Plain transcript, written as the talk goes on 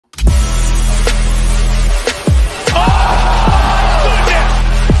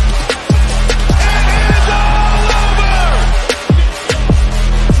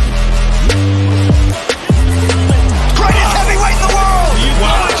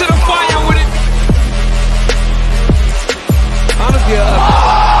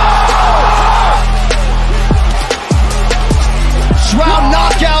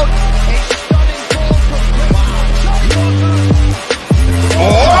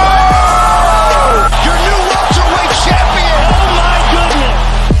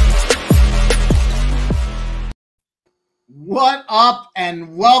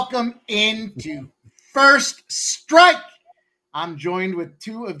welcome into First Strike. I'm joined with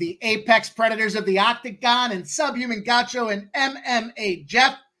two of the apex predators of the Octagon and Subhuman Gacho and MMA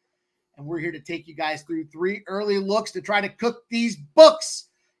Jeff. And we're here to take you guys through three early looks to try to cook these books.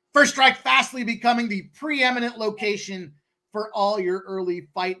 First Strike fastly becoming the preeminent location for all your early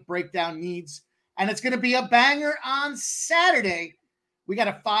fight breakdown needs. And it's going to be a banger on Saturday. We got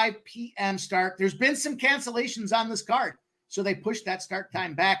a 5 p.m. start. There's been some cancellations on this card, so they pushed that start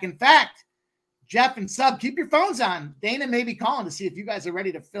time back. In fact, Jeff and Sub, keep your phones on. Dana may be calling to see if you guys are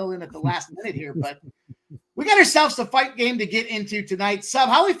ready to fill in at the last minute here, but we got ourselves a fight game to get into tonight. Sub,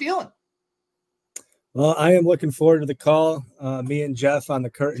 how are we feeling? Well, I am looking forward to the call. Me and Jeff on the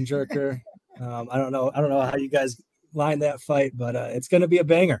curtain jerker. I don't know how you guys line that fight, but it's going to be a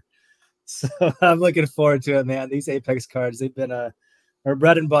banger. So I'm looking forward to it, man. These Apex cards, they've been our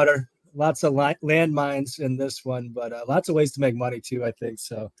bread and butter. Lots of landmines in this one, but lots of ways to make money too, I think.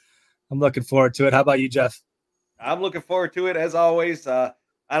 So I'm looking forward to it. How about you, Jeff? I'm looking forward to it as always. I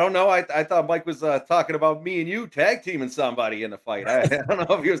don't know. I thought Mike was talking about me and you tag teaming somebody in the fight. I don't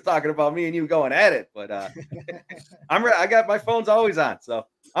know if he was talking about me and you going at it, but I got my phone's always on, so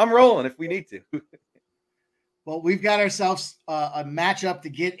I'm rolling if we need to. Well, we've got ourselves a matchup to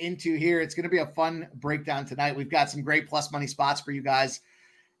get into here. It's going to be a fun breakdown tonight. We've got some great plus money spots for you guys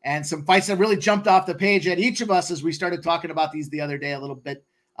and some fights that really jumped off the page at each of us as we started talking about these the other day a little bit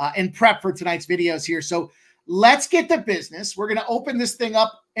in prep for tonight's videos here. So let's get to business. We're going to open this thing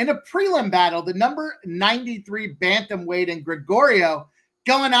up in a prelim battle. The number 93 bantamweight and Grigoriou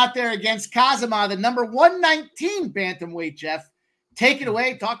going out there against Kazama, the number 119 bantamweight. Jeff, take it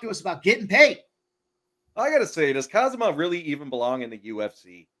away. Talk to us about getting paid. I got to say, does Kazama really even belong in the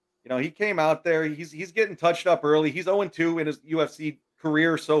UFC? You know, he came out there. He's getting touched up early. He's 0-2 in his UFC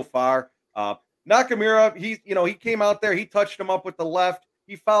career so far. Nakamura, he came out there. He touched him up with the left.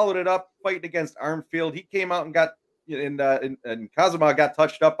 He followed it up fighting against Armfield. He came out and got and Kazama got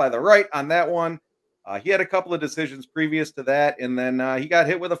touched up by the right on that one. He had a couple of decisions previous to that, and then he got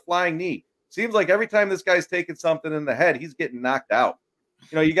hit with a flying knee. Seems like every time this guy's taking something in the head, he's getting knocked out.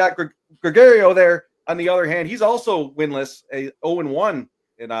 You know, you got Grigoriou there. On the other hand, he's also winless, a 0-1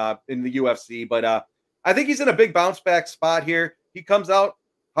 in the UFC. But I think he's in a big bounce back spot here. He comes out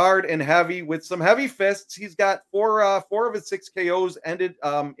hard and heavy with some heavy fists. He's got four of his 6 KOs ended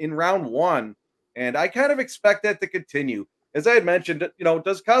in round 1, and I kind of expect that to continue. As I had mentioned,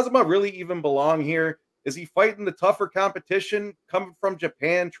 does Kazama really even belong here? Is he fighting the tougher competition coming from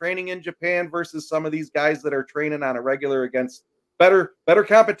Japan, training in Japan versus some of these guys that are training on a regular against better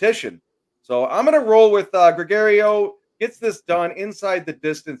competition? So I'm going to roll with Grigoriou. Gets this done inside the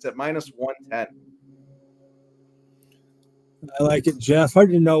distance at -110. I like it, Jeff. Hard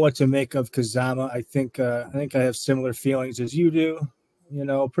to know what to make of Kazama. I think I have similar feelings as you do. You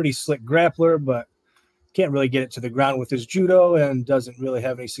know, pretty slick grappler, but can't really get it to the ground with his judo and doesn't really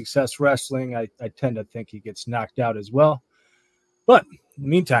have any success wrestling. I tend to think he gets knocked out as well. But in the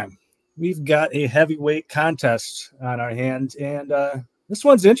meantime, we've got a heavyweight contest on our hands, and this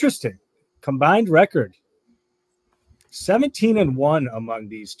one's interesting. Combined record 17-1 among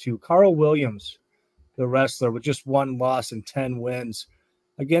these two. Karl Williams, the wrestler, with just 1 loss and 10 wins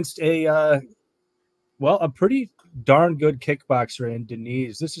against a pretty darn good kickboxer in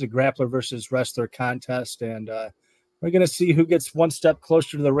Diniz. This is a grappler versus wrestler contest, and we're going to see who gets one step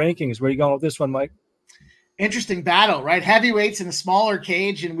closer to the rankings. Where are you going with this one, Mike? Interesting battle, right? Heavyweights in a smaller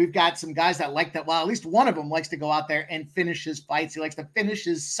cage, and we've got some guys that like that. Well, at least one of them likes to go out there and finish his fights. He likes to finish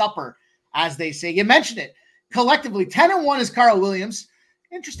his supper, as they say. You mentioned it. Collectively, 10-1 is Karl Williams.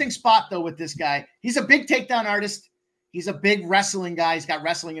 Interesting spot, though, with this guy. He's a big takedown artist. He's a big wrestling guy. He's got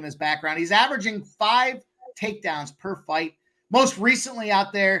wrestling in his background. He's averaging 5 takedowns per fight. Most recently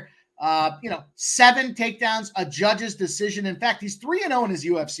out there, 7 takedowns, a judge's decision. In fact, he's 3-0 in his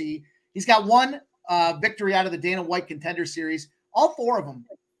UFC. He's got 1 victory out of the Dana White Contender Series. All 4 of them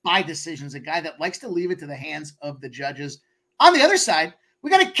by decisions. A guy that likes to leave it to the hands of the judges. On the other side, we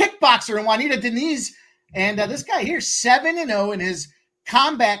got a kickboxer in Juanita Diniz, and this guy here, 7-0 in his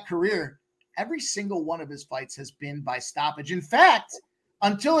combat career. Every single one of his fights has been by stoppage. In fact,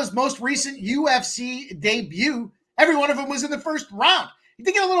 until his most recent UFC debut, every one of them was in the first round. He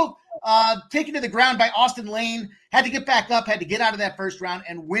did get a little taken to the ground by Austin Lane, had to get back up, had to get out of that first round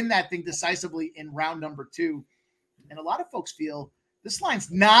and win that thing decisively in round number 2. And a lot of folks feel this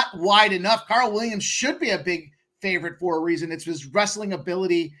line's not wide enough. Karl Williams should be a big favorite for a reason. It's his wrestling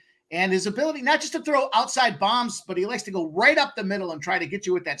ability and his ability not just to throw outside bombs, but he likes to go right up the middle and try to get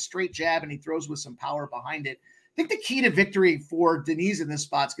you with that straight jab, and he throws with some power behind it. I think the key to victory for Diniz in this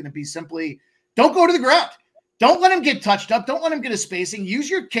spot is going to be simply don't go to the ground. Don't let him get touched up. Don't let him get a spacing. Use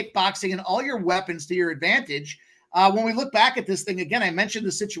your kickboxing and all your weapons to your advantage. When we look back at this thing again, I mentioned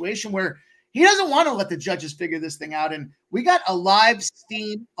the situation where he doesn't want to let the judges figure this thing out. And we got a live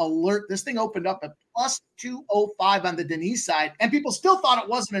Steam alert. This thing opened up at plus 205 on the Diniz side, and people still thought it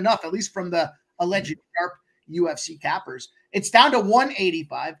wasn't enough, at least from the alleged sharp UFC cappers. It's down to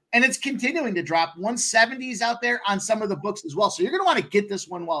 185, and it's continuing to drop. 170s out there on some of the books as well. So you're going to want to get this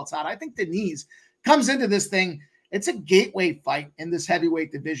one while it's hot. I think Diniz comes into this thing. It's a gateway fight in this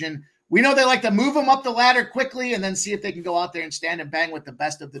heavyweight division. We know they like to move them up the ladder quickly and then see if they can go out there and stand and bang with the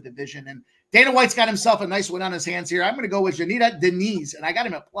best of the division. And Dana White's got himself a nice one on his hands here. I'm going to go with Jhonata Diniz, and I got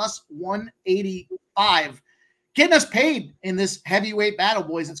him at plus 185, getting us paid in this heavyweight battle,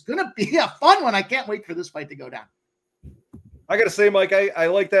 boys. It's going to be a fun one. I can't wait for this fight to go down. I got to say, Mike, I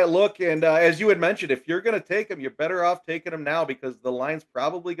like that look. And as you had mentioned, if you're going to take him, you're better off taking him now because the line's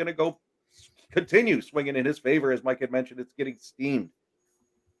probably going to continue swinging in his favor. As Mike had mentioned, it's getting steamed.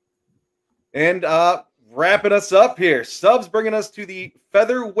 And wrapping us up here, Subs bringing us to the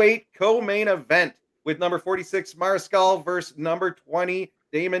featherweight co-main event with number 46 Mariscal versus number 20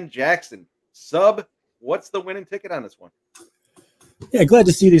 Damon Jackson. Sub, what's the winning ticket on this one? Yeah, glad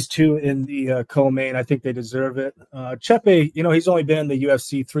to see these two in the co-main. I think they deserve it. Chepe, he's only been in the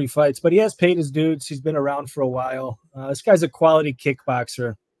UFC 3 fights, but he has paid his dues. He's been around for a while. This guy's a quality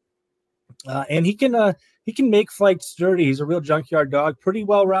kickboxer, and he can make fights dirty. He's a real junkyard dog, pretty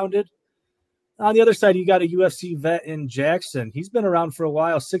well-rounded. On the other side, you got a UFC vet in Jackson. He's been around for a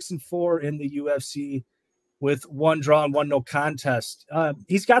while, 6-4 in the UFC with 1 draw and 1 no contest.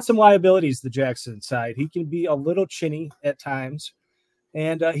 He's got some liabilities, the Jackson side. He can be a little chinny at times,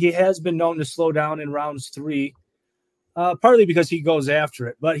 and he has been known to slow down in rounds 3, partly because he goes after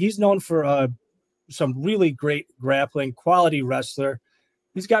it. But he's known for some really great grappling, quality wrestler.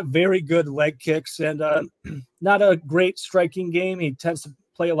 He's got very good leg kicks and not a great striking game. He tends to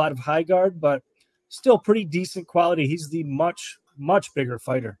play a lot of high guard, but still pretty decent quality. He's the much, much bigger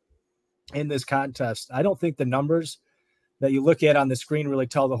fighter in this contest. I don't think the numbers that you look at on the screen really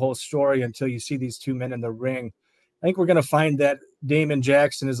tell the whole story until you see these two men in the ring. I think we're going to find that Damon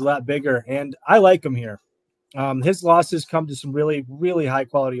Jackson is a lot bigger, and I like him here. His losses come to some really, really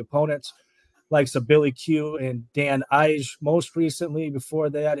high-quality opponents, like Billy Q and Dan Ige most recently. Before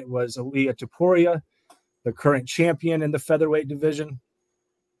that, it was Ilia Topuria, the current champion in the featherweight division.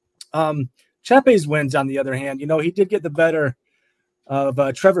 Chepe's wins, on the other hand, he did get the better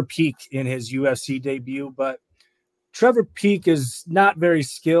of Trevor Peek in his UFC debut, but Trevor Peek is not very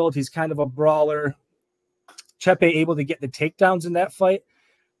skilled. He's kind of a brawler. Chepe able to get the takedowns in that fight.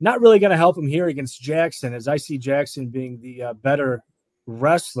 Not really going to help him here against Jackson, as I see Jackson being the better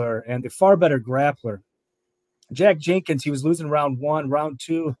wrestler and the far better grappler. Jack Jenkins, he was losing round 1. Round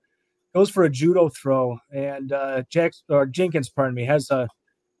 2, goes for a judo throw, and Jenkins, has a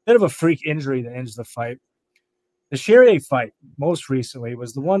bit of a freak injury that ends the fight. The Serghei fight, most recently,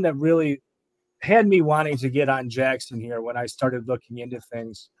 was the one that really had me wanting to get on Jackson here when I started looking into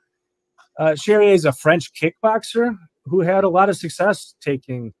things. Serghei is a French kickboxer who had a lot of success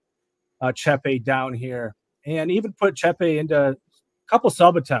taking Chepe down here and even put Chepe into a couple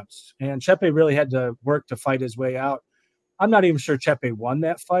sub attempts. And Chepe really had to work to fight his way out. I'm not even sure Chepe won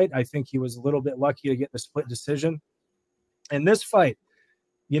that fight. I think he was a little bit lucky to get the split decision. In this fight,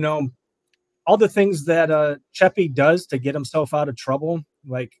 all the things that Chepe does to get himself out of trouble,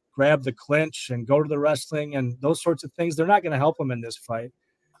 like grab the clinch and go to the wrestling and those sorts of things, they're not going to help him in this fight.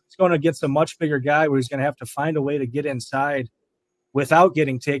 He's going against a much bigger guy where he's going to have to find a way to get inside without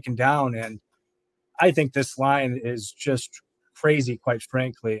getting taken down. And I think this line is just crazy, quite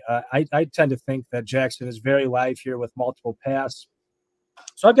frankly. I tend to think that Jackson is very live here with multiple pass.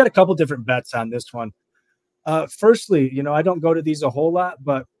 So I've got a couple different bets on this one. Firstly, I don't go to these a whole lot,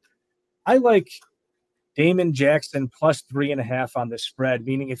 but I like Damon Jackson plus 3.5 on the spread,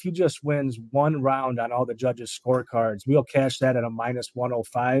 meaning if he just wins 1 round on all the judges' scorecards, we'll cash that at a minus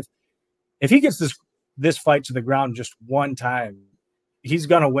 105. If he gets this fight to the ground just 1 time, he's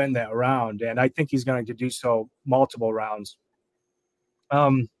going to win that round, and I think he's going to do so multiple rounds.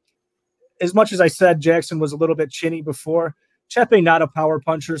 As much as I said Jackson was a little bit chinny before, Chepe not a power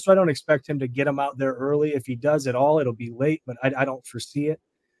puncher, so I don't expect him to get him out there early. If he does at all, it'll be late, but I don't foresee it.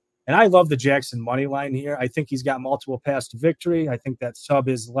 And I love the Jackson money line here. I think he's got multiple paths to victory. I think that sub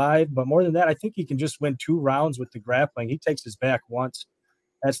is live. But more than that, I think he can just win 2 rounds with the grappling. He takes his back once.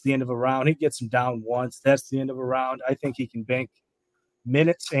 That's the end of a round. He gets him down once. That's the end of a round. I think he can bank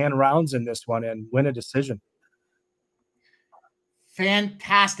minutes and rounds in this one and win a decision.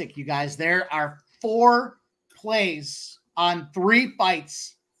 Fantastic, you guys. There are 4 plays on 3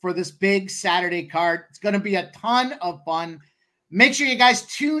 fights for this big Saturday card. It's going to be a ton of fun. Make sure you guys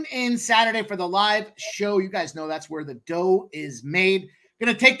tune in Saturday for the live show. You guys know that's where the dough is made.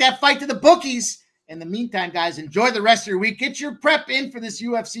 Going to take that fight to the bookies. In the meantime, guys, enjoy the rest of your week. Get your prep in for this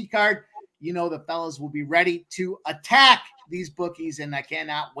UFC card. You know the fellas will be ready to attack these bookies, and I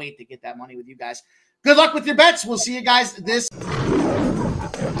cannot wait to get that money with you guys. Good luck with your bets. We'll see you guys this